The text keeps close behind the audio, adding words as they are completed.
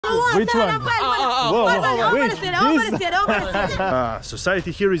Which one? Whoa, wait.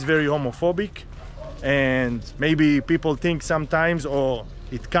 Society here is very homophobic, and maybe people think sometimes, or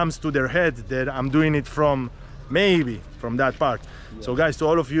it comes to their head that I'm doing it from that part. So guys, to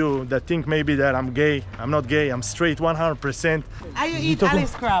all of you that think maybe that I'm gay, I'm not gay, I'm straight 100%. Are you eat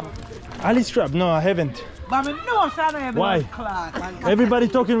Alice crab? Alice crab? No, I haven't. But no, son, why? Everybody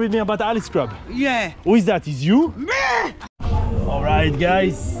talking with me about Alice crab. Yeah. Who is that? Is you? Me! All right,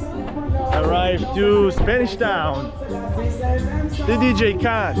 guys. Arrived to Spanish Town. The DJ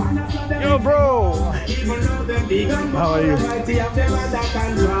Khan. Yo, bro. How are you?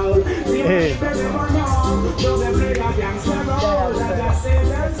 Hey.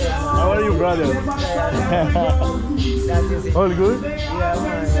 How are you, brother? All good?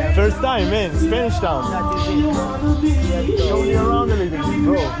 Yeah. First time, man. Spanish Town. Show me around a little bit,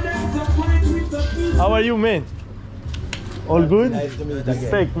 bro. How are you, man? All good? Nice to meet you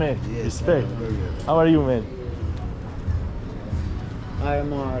Respect, man. Yes, Respect. How are you, man?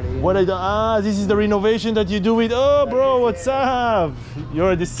 I'm already. What I do? This is the renovation that you do with. Oh, bro, what's up?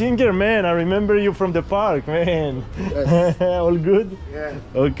 You're the singer, man. I remember you from the park, man. Yes. All good? Yeah.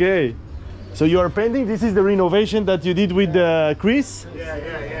 Okay. So you are painting. This is the renovation that you did with Chris?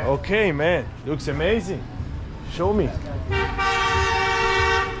 Yeah. Okay, man. Looks amazing. Show me.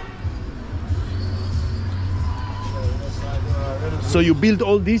 So you built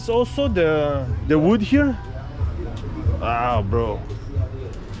all this also, the wood here? Wow, bro.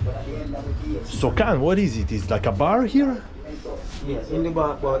 So Khan, what is it? It's like a bar here? Yeah, in the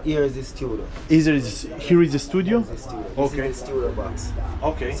back, but here is the studio. Here is the studio? This Okay. is the studio box.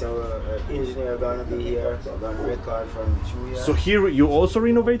 Okay. So engineer gonna be here, gonna record from Julia. So here you also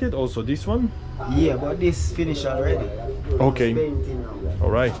renovated, also this one? Yeah, but this finished already. Okay. It's painting now. All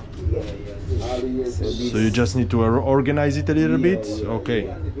right. Yeah. So you just need to organize it a little bit?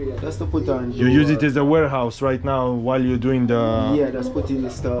 Okay. Just to put on. You use it as a warehouse right now while you're doing the... Yeah, just putting the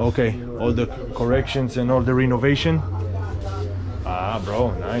stuff. Okay, all the corrections and all the renovation? Ah,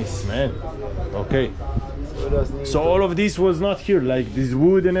 bro, nice, man. Okay. So all of this was not here, like this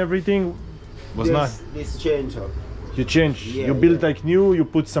wood and everything was not... This change up. You changed, Yeah, you built like new, you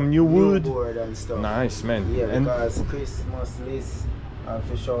put some new wood. New board and stuff. Nice, man. Yeah, And because Christmas list, I have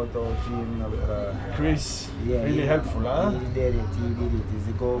to shout out to him now because Chris, really helpful, huh? He did it. It's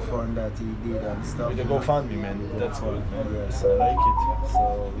the GoFund that he did and stuff. With the GoFundMe, man. That's all, man. Yeah, so I like it.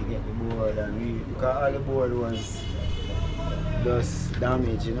 So we get the board and because all the board was just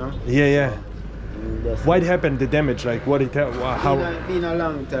damaged, you know? Yeah. Just What happened, the damage? Like what it, how? been a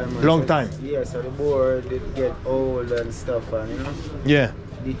long time. Man. Long So time? Yeah, so the board did get old and stuff and, you know? Yeah.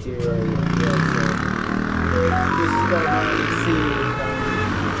 Deteriorate.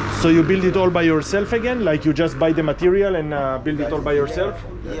 So you build it all by yourself again? Like you just buy the material and build it all by yourself?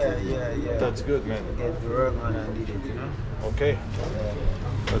 Yeah. That's good, man. Get the work on and did it, you know? Okay.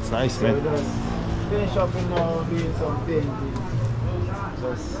 That's nice, So we man. just finish up now, doing some painting.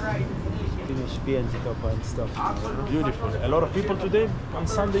 Just finish painting up and stuff. You know? Beautiful. A lot of people today on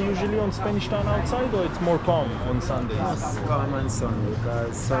Sunday usually on Spanish Town outside, or it's more calm on Sundays? It's calm on Sunday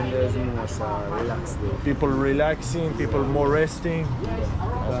because Sunday is more relaxed day. People relaxing, people more resting.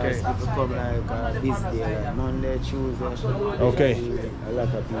 Because people come like this day, like Monday, Tuesday. Okay. A lot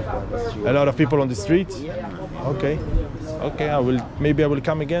of people on the street. A lot of people on the streets? Yeah, man. Okay. Maybe I will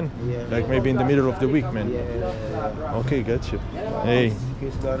come again. Yeah. Like maybe in the middle of the week, man. Yeah. Okay, gotcha. Hey.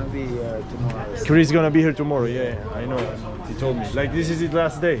 Chris gonna be here tomorrow. So Chris is gonna be here tomorrow, yeah, I know. He told me. Like this is his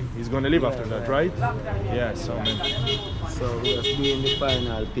last day. He's gonna leave after that, right? Yeah, so man. So we are doing the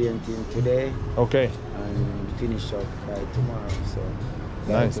final painting today Okay. and finish up by tomorrow. So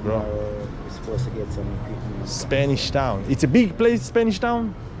by Nice, bro. tomorrow we're supposed to get some equipment. Spanish Town. It's a big place, Spanish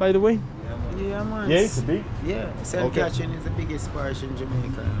Town, by the way. Yeah, man. Yeah, it's big. Yeah, St. Okay. Catherine is the biggest parish in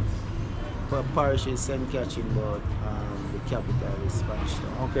Jamaica. Parish is St. Catherine, but the capital is Spanish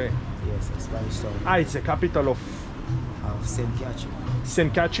Town. Okay. Yes, Spanish Town. It's a capital of St. Catherine.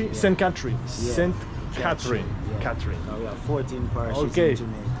 St. Catherine? Yeah. St. Catherine. Yeah. St. Catherine. Yeah. Catherine. Now we have 14 parishes Okay. in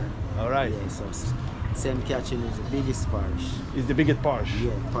Jamaica. All right. Yeah, so St. Catherine is the biggest parish. It's the biggest parish.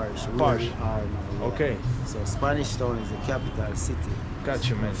 Yeah, parish. Parish. We are now, yeah. Okay. So Spanish Town is the capital city.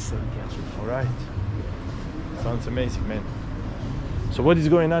 Gotcha, man. of St. Catherine. All right. Sounds amazing, man. So what is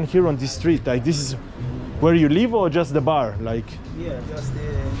going on here on this street? Like this is where you live or just the bar? Like Yeah, just the.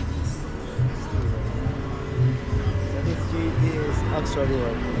 So this street is Oxford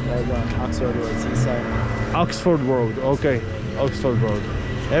Road. Like Oxford Road, seaside. Oxford Road. Okay, Oxford Road.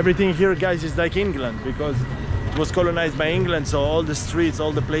 Everything here, guys, is like England because it was colonized by England. So all the streets,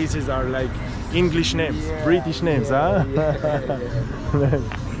 all the places are like English names, Yeah, British names, yeah, huh? yeah.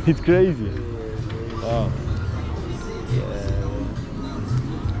 It's crazy. Wow.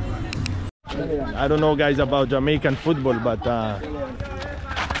 I don't know, guys, about Jamaican football, but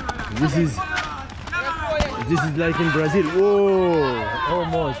this is like in Brazil. Whoa,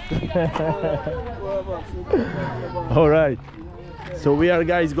 almost. All right. So we are,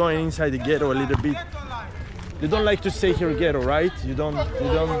 guys, going inside the ghetto a little bit. You don't like to say here ghetto, right? You don't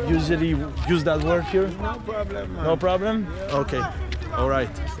usually use that word here? No problem, man. No problem? Yeah. Okay. All right.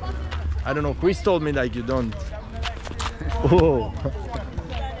 I don't know. Chris told me like you don't. Oh.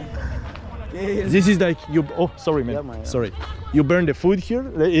 This is like you. Oh, sorry, man. Yeah, sorry. You burn the food here?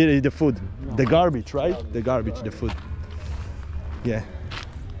 The food, no. The garbage, right? The garbage, the food. Yeah.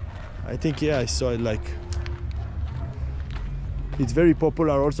 I think, yeah, I saw it like. It's very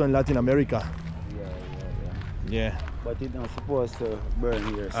popular also in Latin America. Yeah. But it's not supposed to burn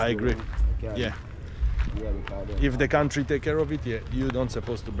here. I agree. Yeah. If the country take care of it, yeah, you don't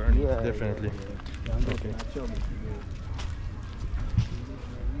supposed to burn it. Definitely. Okay.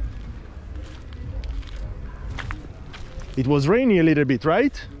 It was rainy a little bit,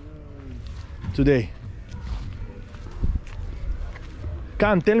 right? Today.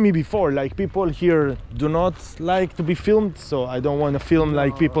 Can't tell me before, like people here do not like to be filmed, so I don't want to film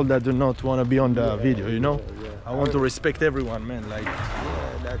like people that do not want to be on the video, you know? I want to respect everyone, man. Like,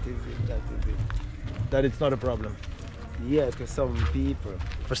 that is it. That it's not a problem. Yeah, to some people.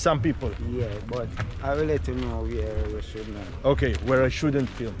 For some people. Yeah, but I will let you know where we should not. Okay, where I shouldn't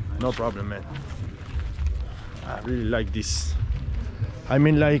film. No problem, man. I really like this. I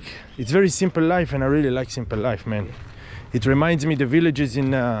mean, like, it's very simple life, and I really like simple life, man. It reminds me the villages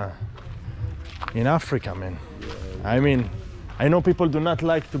in Africa, man. I mean, I know people do not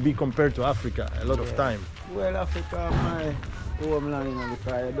like to be compared to Africa a lot of time. Well, Africa, my homeland, you know,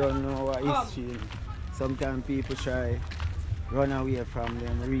 because I don't know what history. Sometimes people try run away from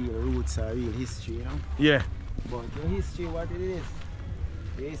them real roots or real history, you know? Yeah. But the history, what it is,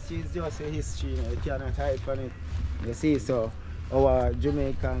 the history is just a history, you know? You cannot hide from it. You see, so our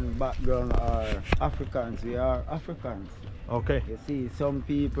Jamaican background are Africans. We are Africans. Okay. You see, some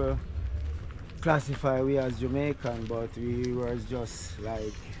people classify we as Jamaican, but we were just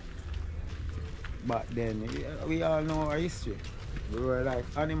like, back then, we all know our history. We were like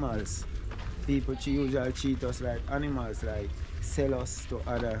animals. People usually treat us like animals, like sell us to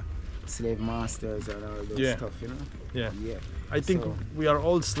other slave masters and all those stuff, you know? Yeah. I think we are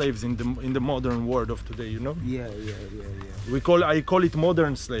all slaves in the modern world of today, you know? Yeah. I call it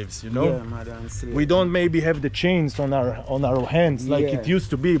modern slaves, you know? Yeah, modern slaves. We don't maybe have the chains on our hands like it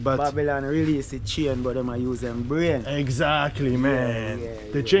used to be, but Babylon released the chain, but them are using brain. Exactly, man.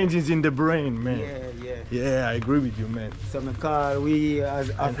 The chains is in the brain, man. Yeah, I agree with you, man. So we as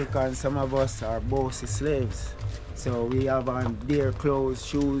Africans, some of us are bossy slaves. So we have on their clothes,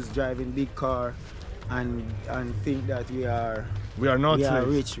 shoes, driving big car, and think that we are not slaves. We are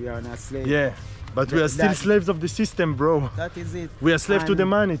rich, we are not slaves. Yeah, but we are still slaves of the system, bro. That is it. We are slaves to the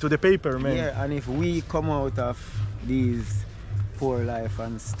money, to the paper, man. Yeah, and if we come out of these poor life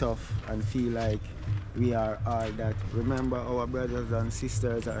and stuff and feel like we are all that, remember our brothers and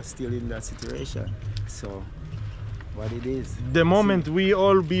sisters are still in that situation. So, what it is. The moment we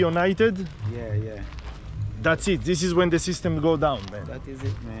all be united, that's it. This is when the system go down, man. That is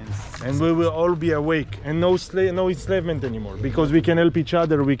it, man. And we will all be awake, and no enslavement anymore, because we can help each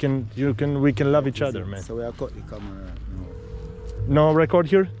other. We can love each other, man. So we are cut the camera. No record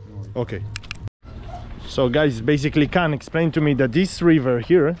here? No. Okay. So guys, basically Khan explained to me that this river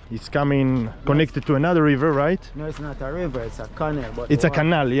here is connected to another river, right? No, it's not a river, it's a canal. But it's a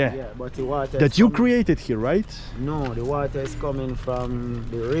canal, yeah. Yeah, but the water that you created here, right? No, the water is coming from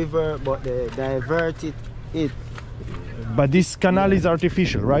the river, but they diverted it. But this canal is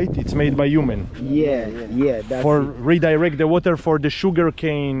artificial, right? It's made by human. Yeah. That's for redirect the water for the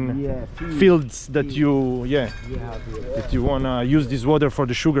sugarcane fields that that you wanna use this water for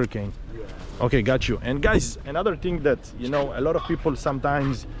the sugarcane. Okay, got you. And guys, another thing that, you know, a lot of people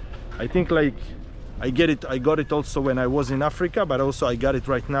sometimes, I think like, I got it also when I was in Africa, but also I got it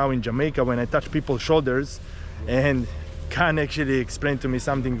right now in Jamaica when I touch people's shoulders. And Khan actually explained to me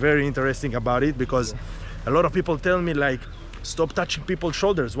something very interesting about it, because a lot of people tell me like, stop touching people's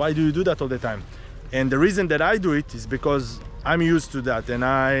shoulders. Why do you do that all the time? And the reason that I do it is because I'm used to that, and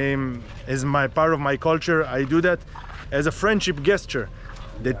as my part of my culture, I do that as a friendship gesture.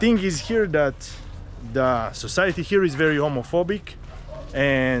 The thing is here that the society here is very homophobic,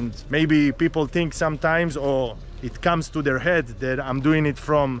 and maybe people think sometimes, or it comes to their head that I'm doing it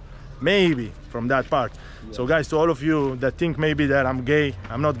from that part. So guys, to all of you that think maybe that I'm gay,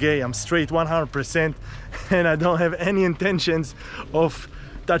 I'm not gay, I'm straight 100%, and I don't have any intentions of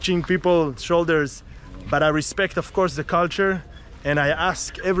touching people's shoulders, but I respect, of course, the culture, and I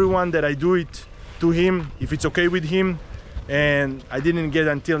ask everyone that I do it to him if it's okay with him, and I didn't get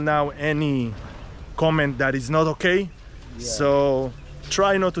until now any comment that is not okay. So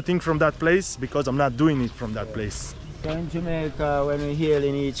try not to think from that place, because I'm not doing it from that place. So in Jamaica, when we're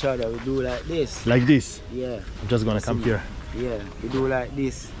hailing each other, we do like this. Like this? Yeah. I'm just gonna come here. Yeah, we do like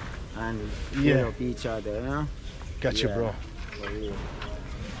this and hail up each other, you know? Got you, bro.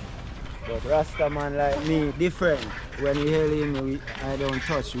 But Rasta man like me, different. When you hailing me, I don't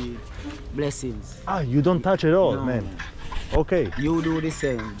touch with blessings. Ah, you don't touch at all, No, man. Okay. You do the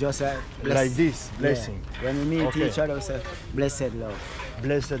same, just like Like this, blessing. Yeah. When we meet each other, we say, blessed love.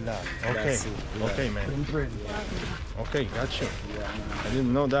 Blessed love. Okay. Okay, man. Okay, got you. I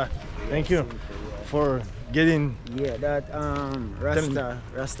didn't know that. Thank you for getting. Yeah, that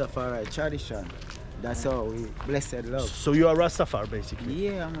Rastafari tradition. That's how we blessed love. So you are Rastafari, basically.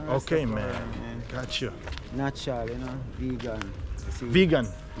 Yeah, I'm a Rastafari. Okay, man. Got you. Natural, you know, vegan. See, Vegan.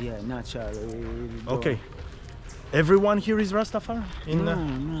 Yeah, natural. Okay. Everyone here is Rastafari?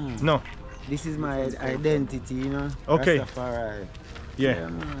 No. This is my identity, you know. Okay. Rastafari. Yeah.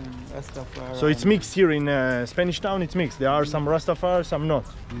 Man, Rastafari. So it's mixed here in Spanish Town. It's mixed. There are some Rastafari, some not.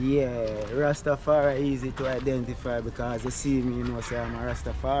 Yeah, Rastafari easy to identify because they see me, you know, say I'm a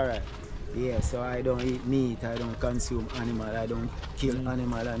Rastafari. Yeah, so I don't eat meat, I don't consume animal, I don't kill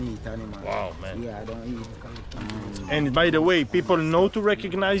animal and eat animal. Wow, man. Yeah, I don't eat. And by the way, people know to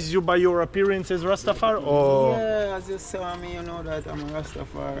recognize you by your appearance as Rastafari, or yeah, as you saw me, you know that I'm a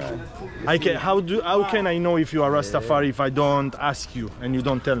Rastafari. How can I know if you are Rastafari if I don't ask you and you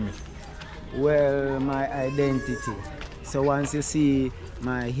don't tell me? Well, my identity. So once you see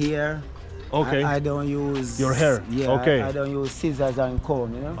my hair, okay, I don't use your hair. Yeah, okay. I don't use scissors and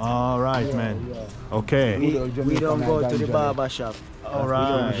comb, you know. All right, man. Yeah. Okay. We don't go to the barber shop. All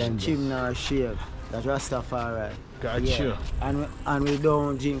right. We don't trim nor shave. That's Rastafari. Got you. And we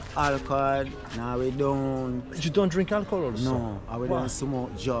don't drink alcohol. No, we don't. You don't drink alcohol also? No, and we don't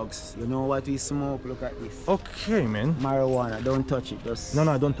smoke drugs. You know what we smoke? Look at this. Okay, man. Marijuana. Don't touch it. Just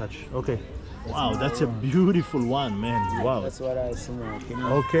no, don't touch. Okay. Wow, that's a beautiful one, man. Wow. That's what I smoke, you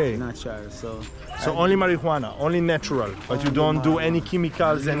know? Okay. Natural, so only marijuana, only natural, but you don't do any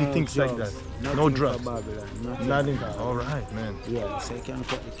chemicals, anything like that? Nothing no drugs? Nothing. All right, man. Yeah, so you can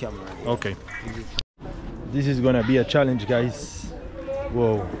cut the camera. Okay. This is gonna be a challenge, guys.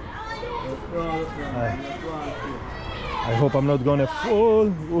 Whoa. I hope I'm not gonna fall.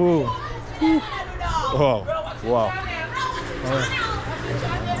 Whoa. Wow. Wow.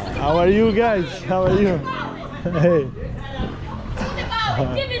 How are you guys? How are you? Hey.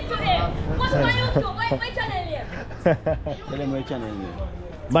 Give it to him. What's my YouTube? My channel name? Tell them my channel name.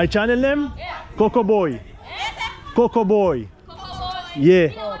 My channel name? Yeah. COCO Boy. COCO Boy. COCO Boy. Yeah.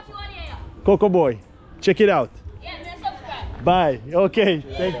 You know what you want here? COCO Boy. Check it out. Yeah, then subscribe. Bye. Okay.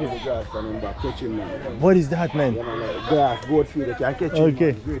 Thank you. Catch him, man. What is that, man? Yeah, man, grass, goat feed, you can catch him.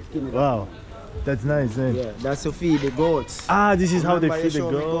 Okay. Man. Wow. That's nice, man. Yeah, that's to feed the goats. Ah, this is how they Remember feed the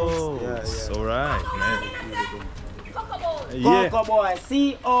you showed me goats. Yeah. All right, man. COCO Boy. Yeah. COCO Boy.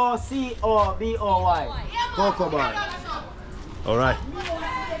 COCOBOY. COCO Boy. All right.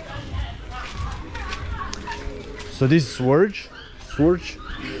 So this is Swurge.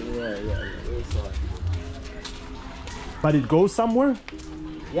 Yeah. But it goes somewhere?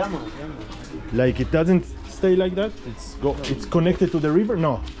 Yeah, man. Like it doesn't stay like that? It's connected to the river?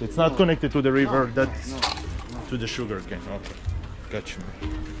 No, it's not connected to the river. That's to the sugar cane. Okay, got you.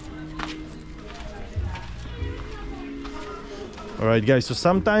 All right, guys. So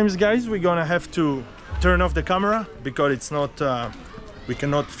sometimes, guys, we're gonna have to turn off the camera because it's not. We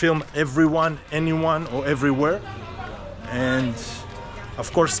cannot film everyone, anyone, or everywhere. And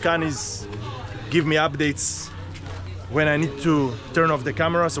of course, Khan is give me updates when I need to turn off the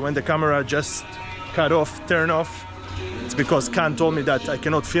camera. So when the camera just cut off, turn off, it's because Khan told me that I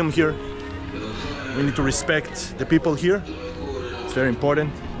cannot film here. We need to respect the people here. It's very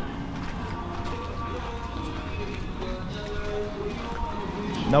important.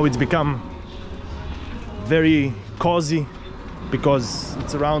 Now it's become very cozy because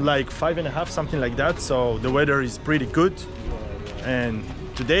it's around like 5.5, something like that. So the weather is pretty good. And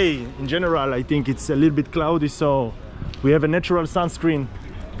today, in general, I think it's a little bit cloudy. So we have a natural sunscreen.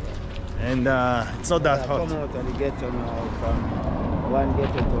 And it's not that hot. Come out of the ghetto now from one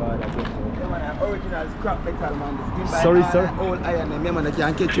ghetto to other ghetto. Original scrap metal, man. Sorry, sir. All iron them, man. You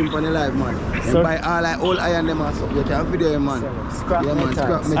can catch him on the live, man. You Sir? buy all iron them, man. You can video him, man. Scrap Yeah, man. metal.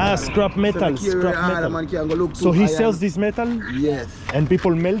 Scrap metal. Ah, scrap metal. So Scrap metal. Man, can go look So he iron. sells this metal Yes. and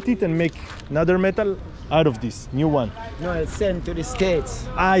people melt it and make another metal. out of this new one? No, it's sent to the States.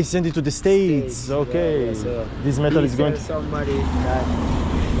 Ah, I sent it to the States. Okay. Yeah, so this metal is going to somebody that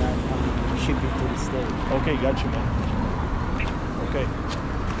ship it to the States. Okay, got you, man. Okay.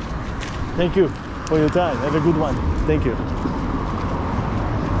 Thank you for your time. Have a good one. Thank you.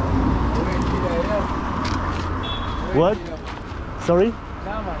 What? Sorry?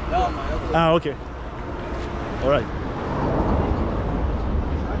 Ah, okay. All right.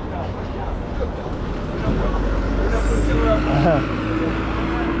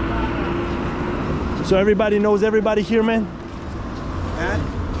 So everybody knows everybody here, man?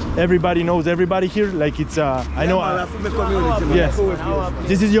 Everybody knows everybody here? Like it's I know yes.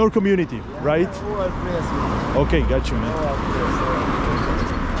 This is your community, right? Okay, got you, man.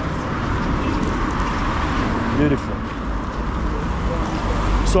 Beautiful.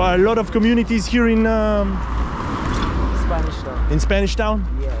 So are a lot of communities here in Spanish Town. In Spanish Town?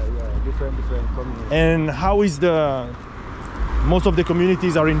 Yeah, different communities. And how is most of the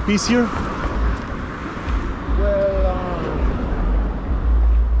communities are in peace here? Well,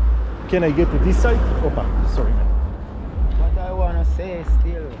 can I get to this side? Opa, sorry, man. what I want to say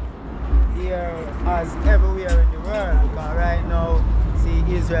still, here as everywhere in the world, because right now, see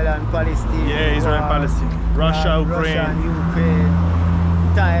Israel and Palestine. Yeah, Israel and Palestine. Russia, Ukraine. Russia and Ukraine.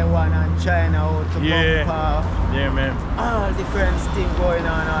 Taiwan and China out to Yeah. bump off. Yeah, man. All different things going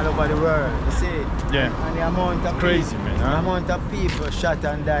on all over the world, you see. Yeah. And the amount of Crazy, people, man, huh? the amount of people shot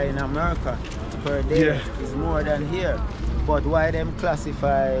and die in America per day Yeah. is more than here. But why them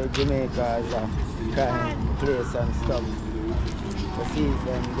classify Jamaica as a crime place and stuff? You see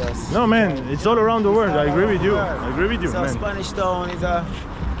them just... No, man, it's all around the world. I agree with you. I agree with you, So man. Spanish Town is a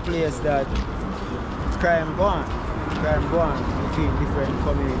place that crime gone between different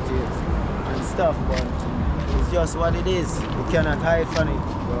communities and stuff, but it's just what it is. We cannot hide from it,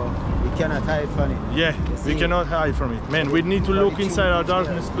 bro. We cannot hide from it. Yeah, we cannot hide from it. Man, we need to look inside our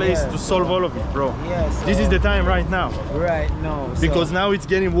darkness place to solve all of it, bro. Yes. This is the time right now. Right now. Because now it's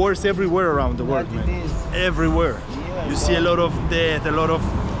getting worse everywhere around the world, That it man. is. Everywhere. Yeah, You see a lot of death, a lot of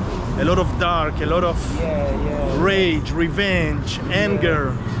dark, a lot of rage, revenge,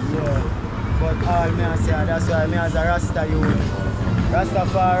 anger. Yeah. But all me I say, that's why me as a Rasta youth,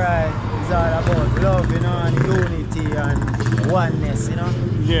 Rastafari is all about love, you know, and unity and oneness, you know.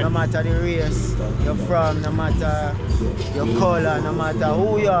 Yeah. No matter the race you're from, no matter your color, no matter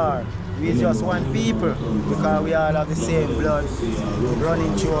who you are, we just one people because we all have the same blood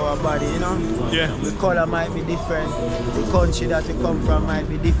running through our body, you know. Yeah. The color might be different, the country that we come from might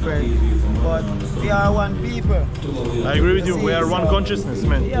be different, but we are one people. I agree with you. We are one consciousness,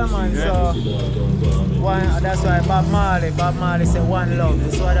 man. Yeah, man. So that's why Bob Marley said one love.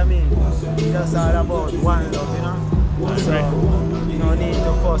 That's what I mean. Just all about one love, you know. So no need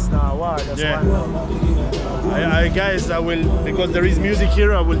to fuss now, war. Just one love. Guys, I will, because there is music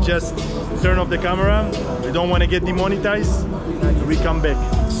here, I will just turn off the camera. We don't want to get demonetized. We come back.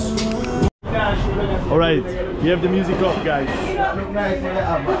 All right, you have the music off, guys.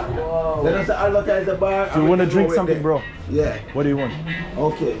 Let us advertise the bar. Do you want to drink something, bro? Yeah. What do you want?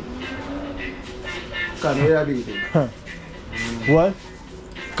 Okay. Can you hear me? What?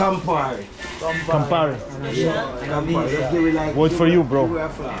 Campari. Campari. Just give it like. What for you, bro?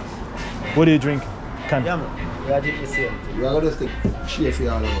 What do you drink? Can. Yeah, man. We are doing the same thing. We are going to stick share for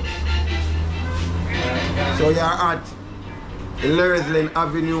all of us. So you are at Lersland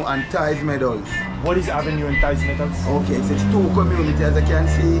Avenue and Ties Meadows. What is Avenue and Ties Metals? Okay, so it's two communities as you can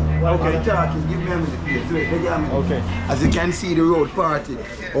see. Okay. The talk is give me a minute, please. Wait, let me a minute. Okay. As you can see, the road parted.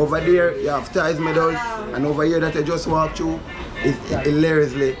 Over there, you have Ties Meadows, and over here that I just walked through is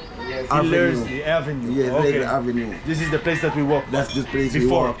Lersland Avenue. Lersland Avenue. Yes, Okay. Lersland Avenue. This is the place that we walk. That's the place we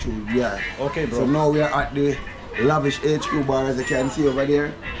Before. walked through, yeah. Okay, bro. So now we are at the Lavish HQ bar, as you can see over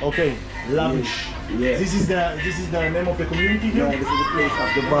there. Okay, Lavish. Yes. This is the name of the community here. Yeah, this is the place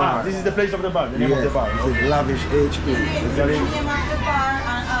of the bar. Ah, this is the place of the bar. The name of the bar. This is Lavish HQ. The name of the bar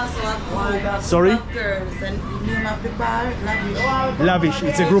and also a group of Sorry? girls. And the name of the bar, Lavish. Lavish.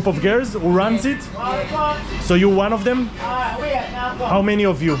 It's a group of girls who runs it. So you one of them? How many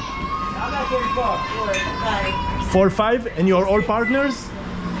of you? 4, 5. 4 or 5, and you are all partners?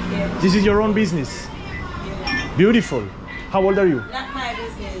 This is your own business. Beautiful. How old are you? Not my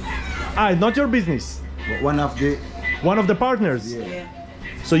business. Ah, not your business. One of the partners. Yeah.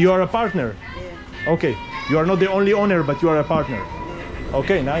 So you are a partner. Yeah. Okay. You are not the only owner, but you are a partner.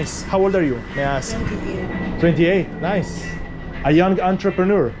 Okay, nice. How old are you? May I ask? 28. 28. Nice. A young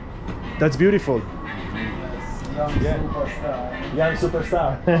entrepreneur. That's beautiful. Young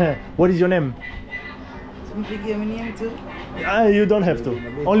superstar. What is your name? Somebody give me name too? You don't have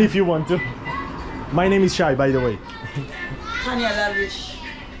to. Only if you want to. My name is Shai, by the way. Tanya Lavish.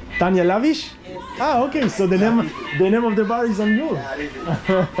 Tanya Lavish? Yes. Ah, okay. So the name of the bar is on you.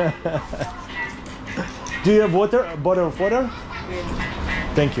 Do you have water? A bottle of water?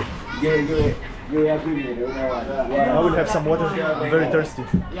 Thank you. I will have some water. I'm very thirsty.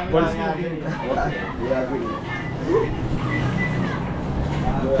 What is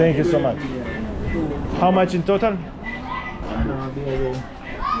Thank you so much. How much in total?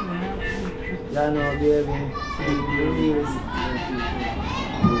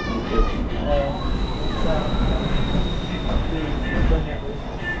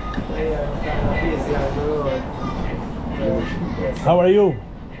 How are you?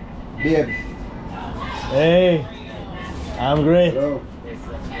 Babe. Hey, I'm great. Hello.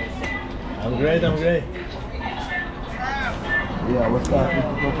 I'm great. Yeah, what's that?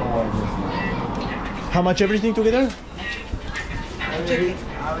 How much everything together?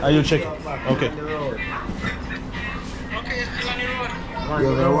 You check it. Okay.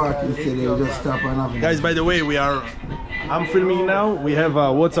 Guys, by the way, I'm filming now. We have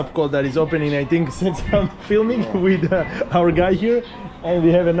a WhatsApp call that is opening, I think, since I'm filming with our guy here. And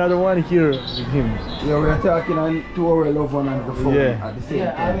we have another one here with him. Yeah, we're talking on to our loved one on the phone Yeah. at the same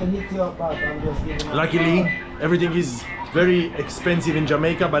time. I will hit you up back. I'm just giving Luckily, everything is very expensive in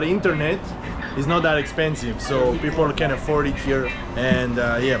Jamaica, but internet is not that expensive, so people can afford it here. And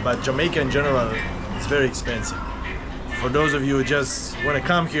yeah, but Jamaica in general is very expensive. For those of you who just want to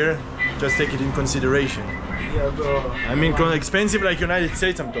come here, just take it in consideration. Yeah, bro. I mean, expensive like United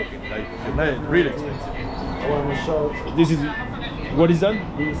States. I'm talking like really expensive. I want to shout. This is what is that?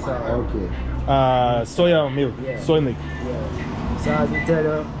 This okay. Soya milk, soy milk. Yeah. So as we tell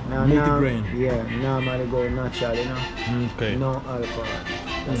you, Multi-grain. Yeah, normally go natural, you know. Okay. No alcohol.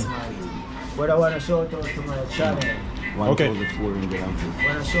 That's my thing. But I want to shout out to my channel. Okay. I want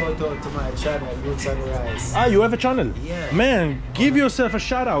to shout out to my channel, Roots and Rice. Ah, you have a channel? Yeah. Man, give yourself a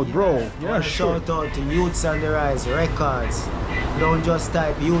shout out, bro. Yeah, sure. Shout out to Youths and the Rise Records. Don't just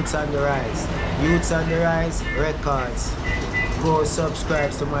type Youths and the Rise. Youths and the Rise Records. Go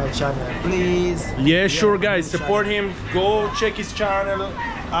subscribe to my channel, please. Yeah, sure, guys. Support him. Go check his channel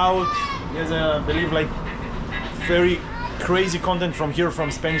out. He has, I believe, like very crazy content from here, from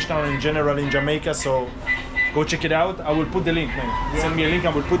Spanish Town in general in Jamaica. So go check it out. I will put the link, man. Send me a link. I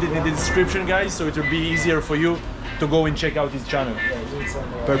will put it in the description, guys, so it will be easier for you to go and check out his channel.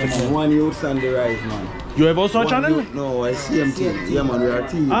 Perfect. One Youths and the Rise, man. You have also a channel? No, I see him team. Yeah, man, we are a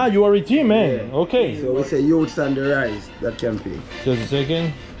team. Ah, you are a team, man. Okay. So we say Youths and the Rise, that campaign. Just a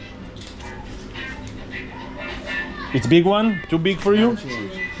second. It's big one? Too big for you?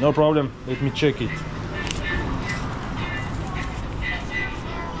 No problem. Let me check it.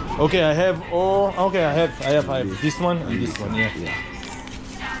 Okay, I have all. Okay, I have this one and this one. Yeah.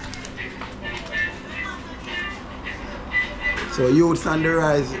 So Youths and the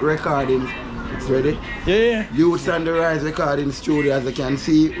Rise recording, it's ready? Yeah. Youths and the Rise recording studio, as you can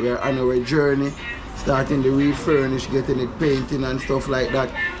see, we're on our journey, starting to refurnish, getting it painting and stuff like that.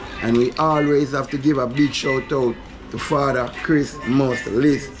 And we always have to give a big shout out to Father Chris Must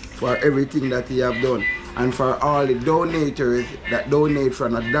List for everything that he have done. And for all the donators that donate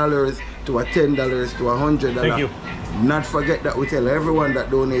from $1 to $10 to $100. Thank you. Not forget that we tell everyone that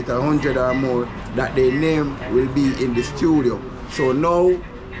donate 100 or more that their name will be in the studio. So now,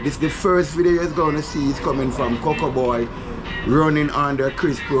 this is the first video you're going to see is coming from COCO Boy running under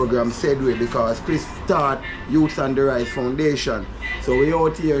Chris program Sedway, because Chris start Youths and the Rise Foundation. So we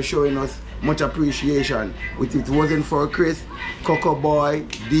out here showing us much appreciation. If it wasn't for Chris, COCO Boy,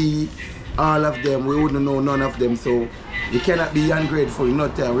 D, all of them, we wouldn't know none of them. So we cannot be ungrateful,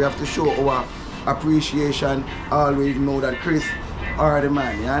 not time. We have to show our appreciation. Always know that Chris are the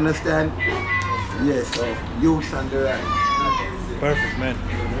man, you understand? Yes, so Youths and the Rise. Perfect, man.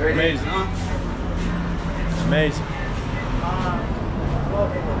 Amazing. Amazing.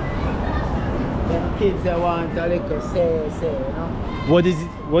 Them kids that want a little say, you know? What is it?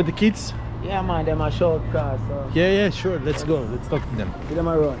 What the kids? Yeah, man, them are short cars, so Yeah, sure. Let's go. Let's talk to them. give them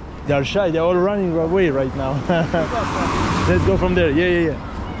a run. They are shy. They're all running away right now. Let's go from there. Yeah.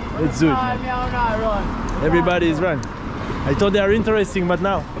 Let's do it. Man. Everybody is run. I thought they are interesting, but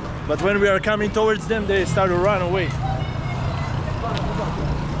when we are coming towards them, they start to run away.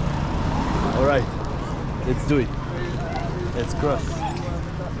 All right, let's do it. Let's cross.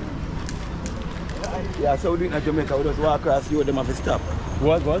 Yeah, so we do it in Jamaica. We just walk across, you them have to stop.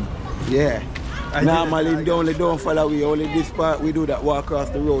 What? Yeah. Normally don't follow we, only this part we do that walk across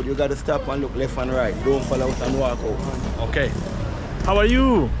the road. You gotta stop and look left and right. Don't follow us and walk out. Okay. How are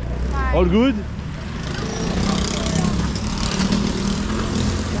you? All good?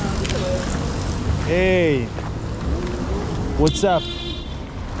 Hey, what's up?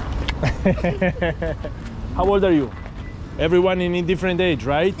 How old are you? Everyone in a different age,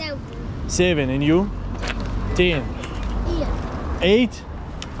 right? 7. And you? 10. 8?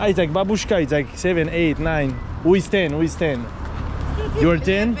 Ah, it's like babushka. It's like 7, 8, 9. Who is 10? Who is 10? You're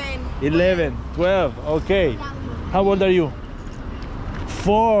 10? 11, 12. Okay. How old are you?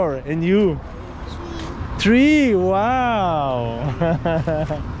 4. And you? 3. Wow.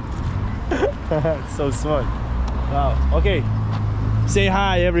 So smart. Wow. Okay. Say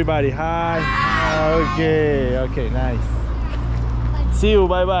hi, everybody. Hi. Okay. Okay. Nice. See you.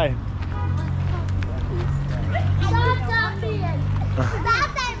 Bye bye.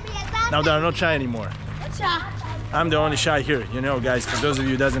 Now they're not shy anymore. I'm the only shy here. You know, guys. For those of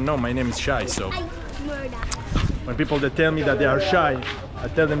you who doesn't know, my name is Shy. So when people that tell me that they are shy, I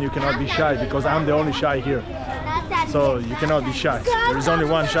tell them you cannot be shy because I'm the only shy here. So you cannot be shy. There is only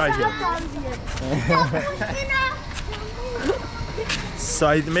one shy here.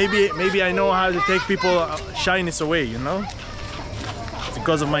 So maybe I know how to take people shyness away, you know? It's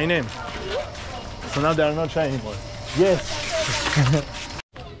because of my name. So now they are not shy anymore. Yes.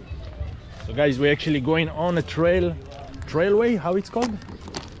 So guys, we're actually going on a trailway, how it's called?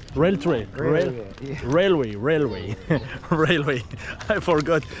 Railway. Railway. I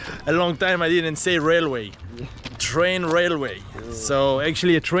forgot. A long time I didn't say railway. Train railway. So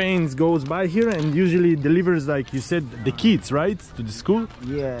actually a train goes by here and usually delivers, like you said, the kids, right? To the school?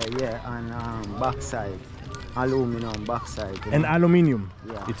 Yeah, and backside. Aluminum backside. And aluminium.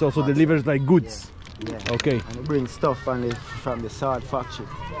 Yeah. It also delivers like goods. Yeah. Okay. And it brings stuff from the salt factory.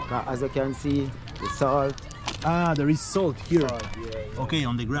 As you can see, the salt. Ah, there is salt here. Yeah. Okay,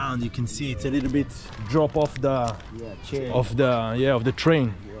 on the ground you can see it's a little bit drop off the chain. of the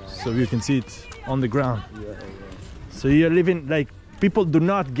train. Yeah. So you can see it on the ground. Yeah. So you're living like people do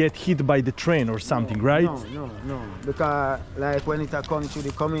not get hit by the train or something, right? No. Because like when it comes to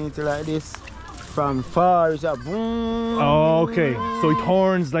the community like this, from far it's a boom. Oh, okay. So it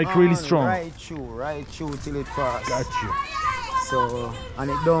horns like really strong. Right through till it passes. Got you. So, and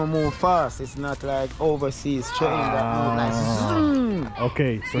it don't move fast. It's not like overseas train that move like zoom.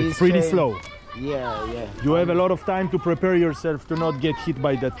 Okay, so it's This pretty train, slow. Yeah. You have a lot of time to prepare yourself to not get hit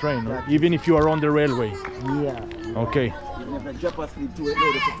by that train, even if you are on the railway. Yeah. Okay. Even if you drop asleep to it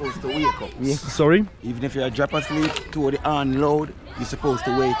load, you're supposed to wake up. Yeah. Sorry? Even if you drop asleep to the unload, you're supposed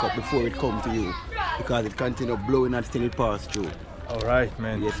to wake up before it comes to you. Because it continue blowing until it passes through. Alright,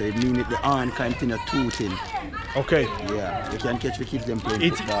 man. Yes, it means the horn continue tooting. Okay. Yeah, you can catch the kids them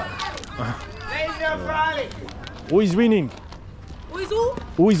playing football. Who is winning? Who is who?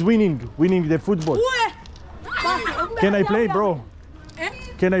 Who is winning? Winning the football? Can I play, bro?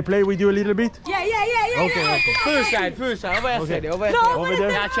 Can I play with you a little bit? Yeah. Okay. First side. Over there. Over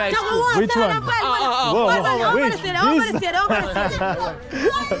there? Yeah, try Which one? Whoa, wait. This?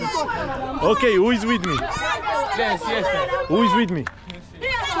 Okay, who is with me? Yes. Who is with me?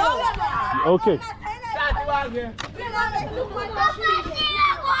 Okay.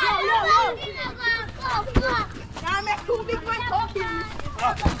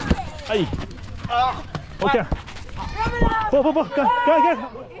 Aye. Okay. Go.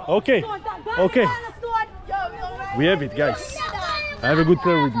 Okay. We have it, guys. I have a good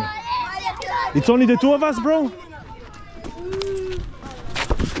player with me. It's only the two of us, bro?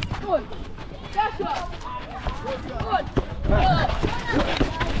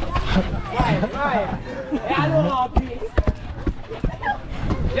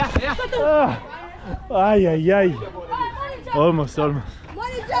 Ay. Almost.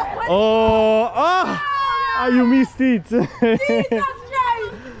 Oh, you missed it.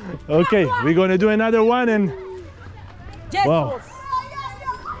 Okay, we're gonna do another one and wow.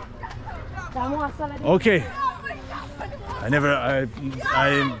 Okay. I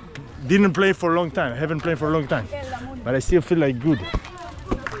didn't play for a long time. I haven't played for a long time, but I still feel like good.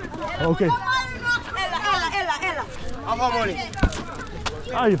 Okay.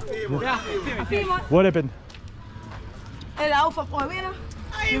 Aye. What happened?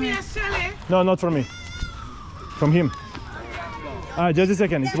 No, not from me. From him. Just a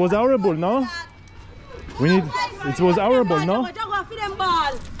second. It was our ball, no? It was our ball, no?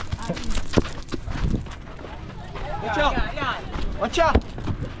 Watch out.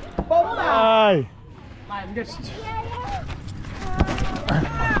 Aye.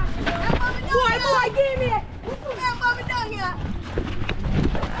 Boy, give me it.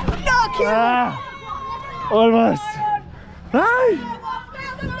 Almost. Ay.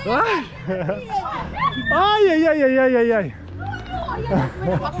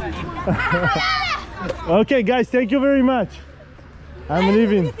 Okay, guys, thank you very much. I'm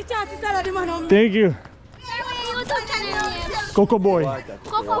leaving. Thank you. COCO boy.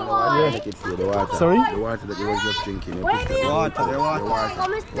 COCO boy. Sorry? The water that you was just drinking. Where The do you water.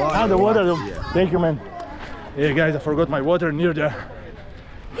 Ah, the water. Thank you, man. Yeah, guys, I forgot my water near there.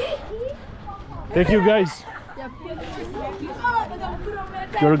 Thank you, guys.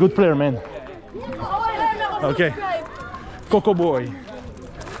 You're a good player, man. Okay. COCO boy.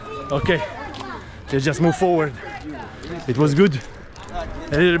 Okay. Let's just move forward. It was good.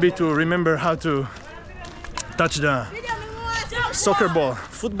 A little bit to remember how to touch the soccer ball,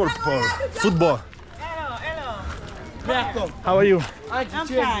 football ball, football. How are you? I'm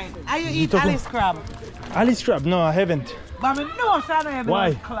fine. Are you eat Alice crab? Alice crab? No, I haven't. But I know son of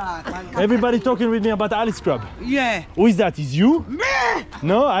Why? Everybody talking with me about Alice crab. Yeah. Who is that? Is you? Me!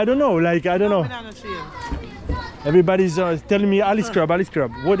 No, I don't know. Like, I don't know. Everybody's telling me Alice crab, Alice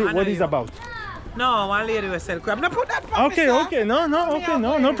crab. What is about? No, one lady was said crab. Now put that for Okay, me, okay.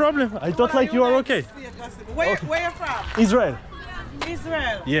 No problem. I thought like you are okay. Where you from? Israel.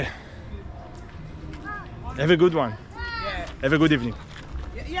 Israel. Yeah. Have a good one. Yeah. Have a good evening.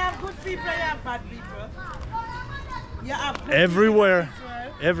 You have good people, you have bad people. You have good Everywhere. people in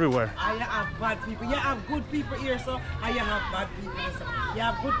Israel, Everywhere. and you have bad people. You have good people here, so and you have bad people. So you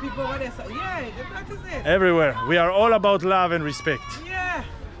have good people over there, so yeah, that is it. Everywhere. We are all about love and respect. Yeah.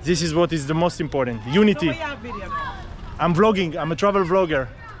 This is what is the most important. Unity. So you have video now. I'm vlogging. I'm a travel vlogger.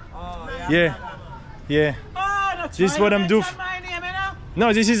 Oh, Yeah. Yeah. Oh, that's This is what I'm doing. My name, you know?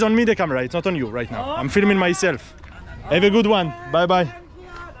 No, this is on me, the camera. It's not on you right now. I'm filming myself. Have a good one. Bye bye.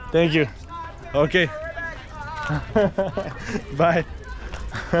 Thank you. Okay. Bye.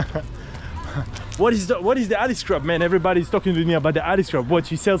 What is the Alice crab, man? Everybody's talking to me about the Alice crab. What,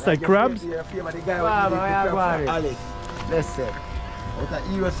 she sells like crabs? Yeah, the guy was Alice. Listen. What's that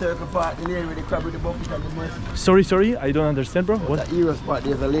Euro Circle part, the lady with the crab with the bucket and the mush? Sorry, I don't understand, bro. What? That Euro spot,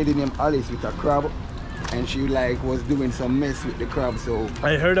 there's a lady named Alice with a crab, and she like was doing some mess with the crab, so...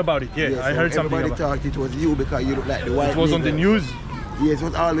 I heard about it, yeah, I heard something about it. Everybody thought it was you because you look like the white It was on the news? Yes, it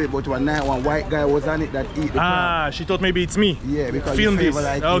was always, but one night one white guy was on it that eat the crab. Ah, she thought maybe it's me. Yeah, because film you this. favor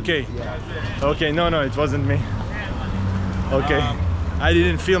like Okay. him. Yeah. Okay, no, it wasn't me. Okay. I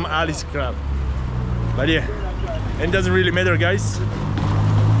didn't film Alice crab. But yeah, it doesn't really matter, guys.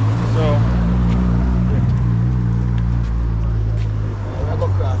 So, I go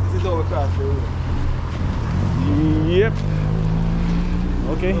cross. This is over cross the road. yep.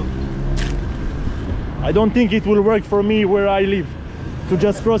 Okay. I don't think it will work for me where I live to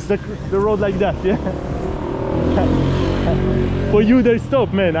just cross the road like that. Yeah. For you they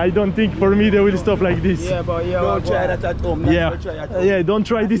stop, man. I don't think for me they will stop like this. Yeah, but yeah, Don't try that at home. Yeah. Yeah, don't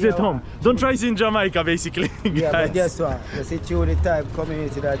try this at Yeah. home. Don't try this in Jamaica, basically. Yeah, but guys. guess what? You see through the type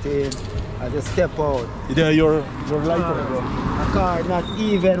community that in, I just step out. Your lighter, bro. A car not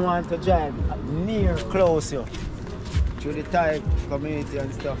even want to drive near close you. Through the type community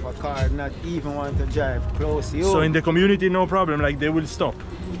and stuff, a car not even want to drive close to you. So in the community, no problem. Like they will stop.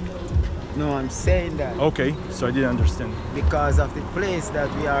 No, I'm saying that Okay, so I didn't understand. because of the place that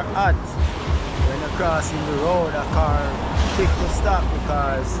we are at. When you're crossing the road, a car quick to stop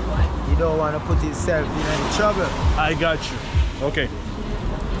because you don't want to put yourself in any trouble. I got you. Okay,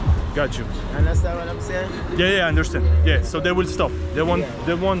 got you. Understand what I'm saying? Yeah, I understand. Yeah, so they will stop. They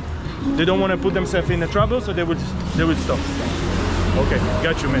don't want to put themselves in a trouble, so they will stop. Okay,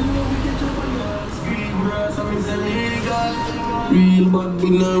 got you, man. Real but we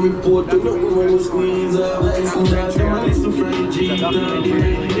no report to nothing when we squeeze up.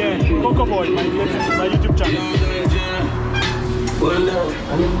 Yeah, COCO Boy, my YouTube channel.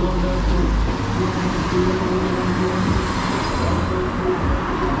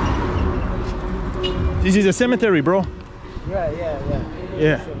 This is a cemetery, bro.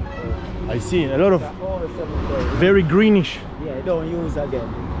 Yeah. I see a lot of very greenish. Yeah, don't use again.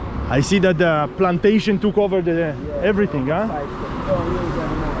 I see that the plantation took over the everything, huh? Don't use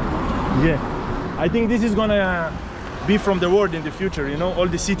anymore. Yeah. I think this is gonna be from the world in the future, you know, all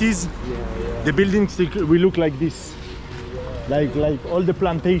the cities, the buildings will look like this. Like all the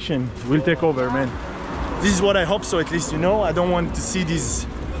plantation will take over, man. This is what I hope so, at least, you know. I don't want to see this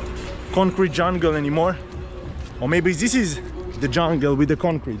concrete jungle anymore. Or maybe this is the jungle with the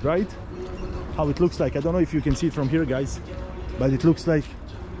concrete, right? How it looks like. I don't know if you can see it from here, guys, but it looks like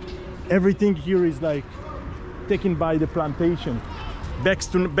everything here is like taken by the plantation. Back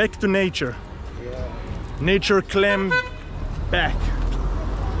to nature. Nature claimed back.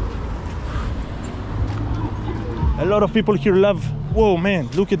 A lot of people here love. Whoa, man,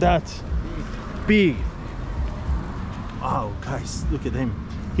 look at that pig. Oh, guys, look at him.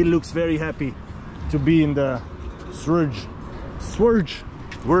 He looks very happy to be in the surge. Swerge.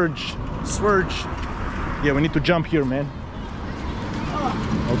 Verge. Swerge. Yeah, we need to jump here, man.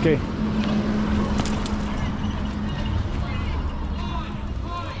 Okay.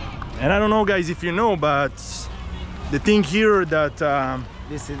 And I don't know, guys, if you know, but the thing here that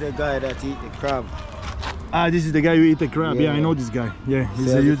This is the guy that eat the crab. this is the guy who eat the crab. Yeah, I know this guy. Yeah,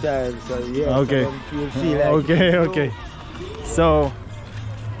 he's a youth. Okay. Okay. So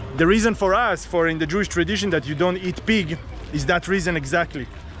the reason for us, for in the Jewish tradition, that you don't eat pig, is that reason exactly.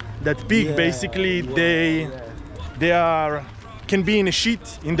 That pig basically they are can be in a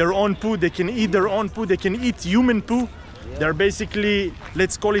shit in their own poo. They can eat their own poo. They can eat human poo. They're basically,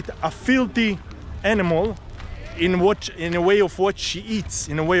 let's call it a filthy animal in a way of what she eats,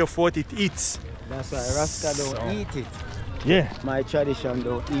 in a way of what it eats. That's why Rasta don't eat it. Yeah. My tradition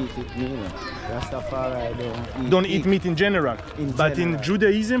don't eat it, you know. Rastafari don't eat meat in general. But in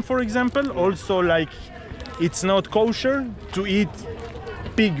Judaism, for example, also like it's not kosher to eat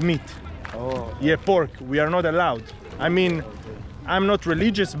pig meat. Oh. Yeah, pork. We are not allowed. I mean, I'm not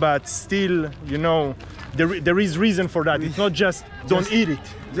religious, but still, you know, there is reason for that. It's not just don't eat it.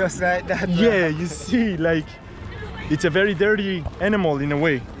 Just like that. Yeah, you see, like it's a very dirty animal in a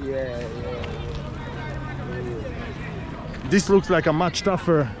way. Yeah. This looks like a much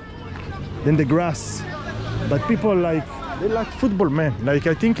tougher than the grass, but people like they like football, man. Like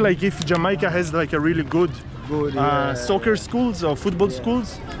I think like if Jamaica has like a really good soccer schools or football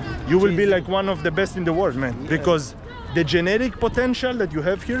schools, you will be like one of the best in the world, man. Because the genetic potential that you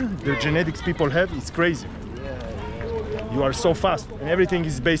have here, the genetics people have, is crazy. You are so fast, and everything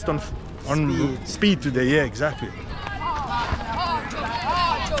is based on speed today. Yeah, exactly.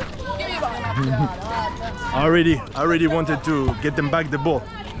 I already wanted to get them back the ball,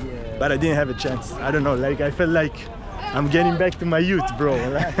 but I didn't have a chance. I don't know, like I felt like I'm getting back to my youth, bro.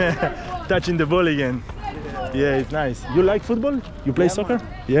 Touching the ball again. Yeah, it's nice. You like football? You play soccer? Man.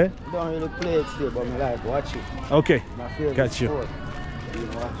 Yeah? I don't really play it still, but I like watch it. Okay, my favorite got you. Sport.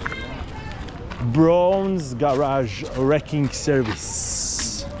 Bronze Garage Wrecking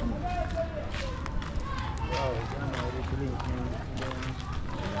Service.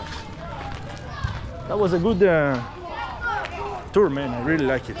 That was a good tour, man. I really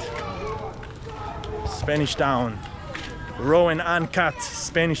like it. Spanish Town. Raw and uncut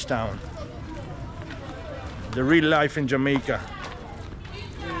Spanish Town. The real life in Jamaica.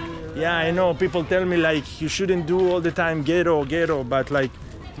 Yeah, I know people tell me like you shouldn't do all the time ghetto, but like,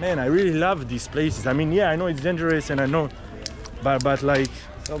 man, I really love these places. I mean, yeah, I know it's dangerous and I know, but like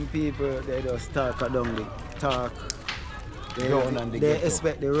some people, they just talk down the talk. They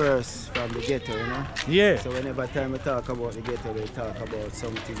expect the worst from the ghetto, you know? Yeah. So whenever time we talk about the ghetto, they talk about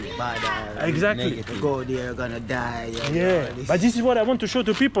something bad or exactly. negative. You go there, you're gonna die. Yeah, but this is what I want to show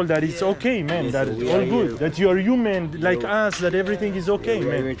to people, that it's okay, man, yes, that so it's all good, here. That you are human like us, that everything is okay, we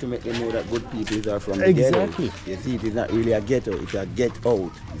are man. going to make them know that good people are from the ghetto. Exactly. You see, it is not really a ghetto, it's a get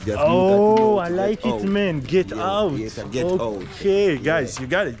out. It's just Oh, I like it, out. man. Get out. Yes, a get out. Okay, guys, you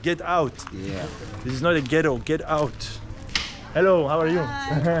got it. Get out. Yeah. This is not a ghetto. Get out. Hello, how are you?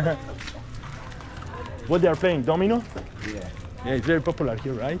 What they are playing? Domino? Yeah. Yeah, it's very popular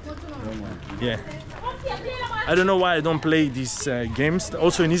here, right? Yeah. I don't know why I don't play these games.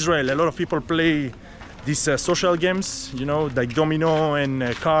 Also in Israel, a lot of people play these social games, you know, like domino and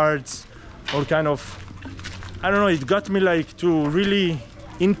cards, all kind of. I don't know, it got me like to really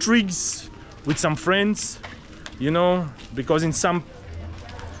intrigues with some friends, you know, because in some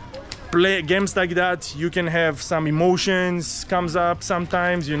games like that you can have some emotions comes up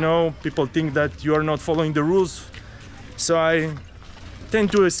sometimes, you know, people think that you are not following the rules, so I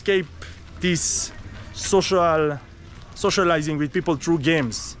tend to escape this socializing with people through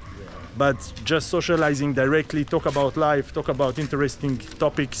games, but just socializing directly, talk about life, talk about interesting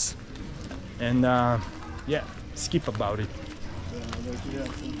topics, and yeah, skip about it.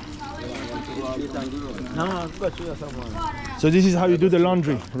 So this is how you do the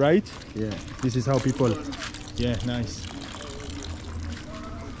laundry, right? Yeah. This is how people. Yeah, nice.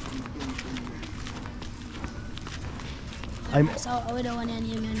 So we don't want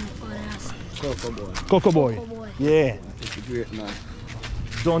any name for us. COCO boy. COCO boy. COCO boy. Yeah. It's a great man.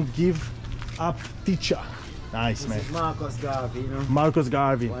 Don't give up, teacher. Nice, man. Marcus Garvey, you know? Marcus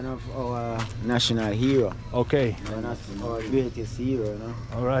Garvey. One of our national hero. Okay. One of our greatest hero, you know?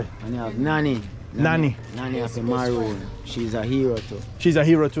 All right. And you have Nani. Nani. Nani of the Maroon. She's a hero too. She's a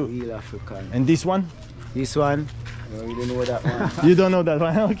hero too. Real African. And this one? This one, you don't know that one. You don't know that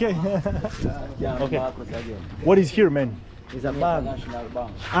one? Okay. Okay. What is here, man? It's a bank. National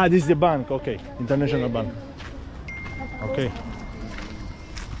Bank. Ah, this is the bank. Okay. International Bank. Okay.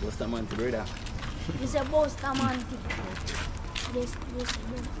 What's the man, brother? It's a Bustamante. this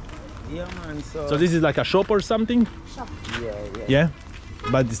Yeah, man. So this is like a shop or something? shop. Yeah.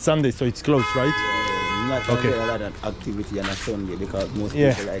 But it's Sunday, so it's closed, right? Not Okay. a lot of activity on a Sunday because most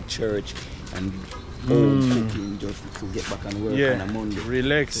Yeah. people like church and home cooking just to get back and work Yeah. on a Monday.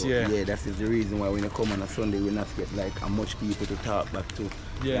 Relax, So, yeah. Yeah, that is the reason why when you come on a Sunday, we not get like a much people to talk back to.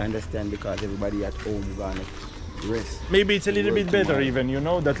 Yeah. I understand because everybody at home gonna rest. Maybe it's a little bit Work better tomorrow. even, you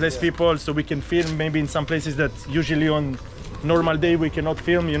know, that less people, so we can film maybe in some places that usually on normal day we cannot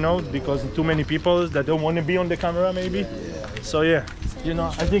film, you know, because too many people that don't want to be on the camera maybe. So yeah, you know,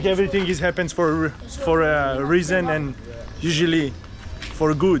 I think everything is happens for a reason and usually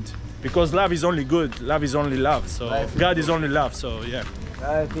for good, because love is only good, love is only love, so God is only love, so yeah.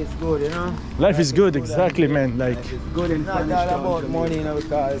 Life is good, you know. Life is good, exactly, man, like Good in not all about money, you know,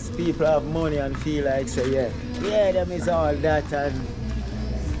 because people have money and feel like say, yeah, them is all that, and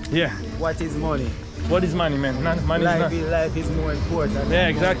yeah. what is money? What is money, man? Money is not. Life is more important. Yeah,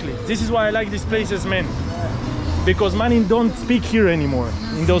 exactly. This is why I like these places, man. Because money don't speak here anymore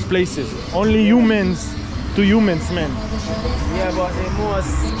in those places. Only humans to humans, man. Yeah, but the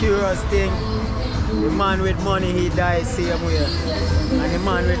most curious thing, the man with money, he dies same way. And the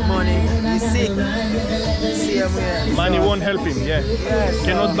man with money, he's sick, same way. Money So, won't help him, yeah. Yes,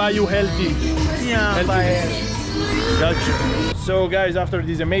 Cannot buy you healthy. yeah, Healthy. buy it. Gotcha. So guys, after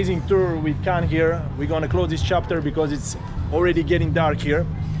this amazing tour with Khan here, we're gonna close this chapter because it's already getting dark here.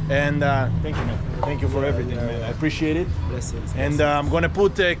 And thank you, man. Thank you for everything, man. I appreciate it. Blessings. And I'm gonna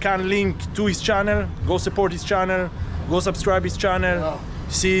put a Khan link to his channel. Go support his channel. Go subscribe his channel.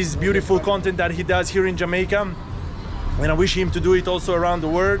 See his beautiful content that he does here in Jamaica. And I wish him to do it also around the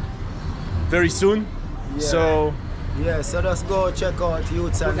world very soon. So Yeah, so just go check out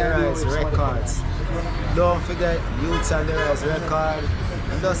Youths on the Rise Records. Don't forget Youths on the Rise Record.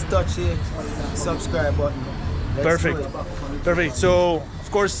 And just touch the subscribe button. Let's perfect. do it. Perfect. So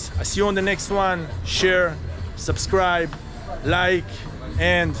of course, I see you on the next one. Share, subscribe, like,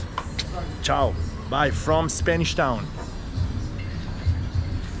 and ciao. Bye from Spanish Town.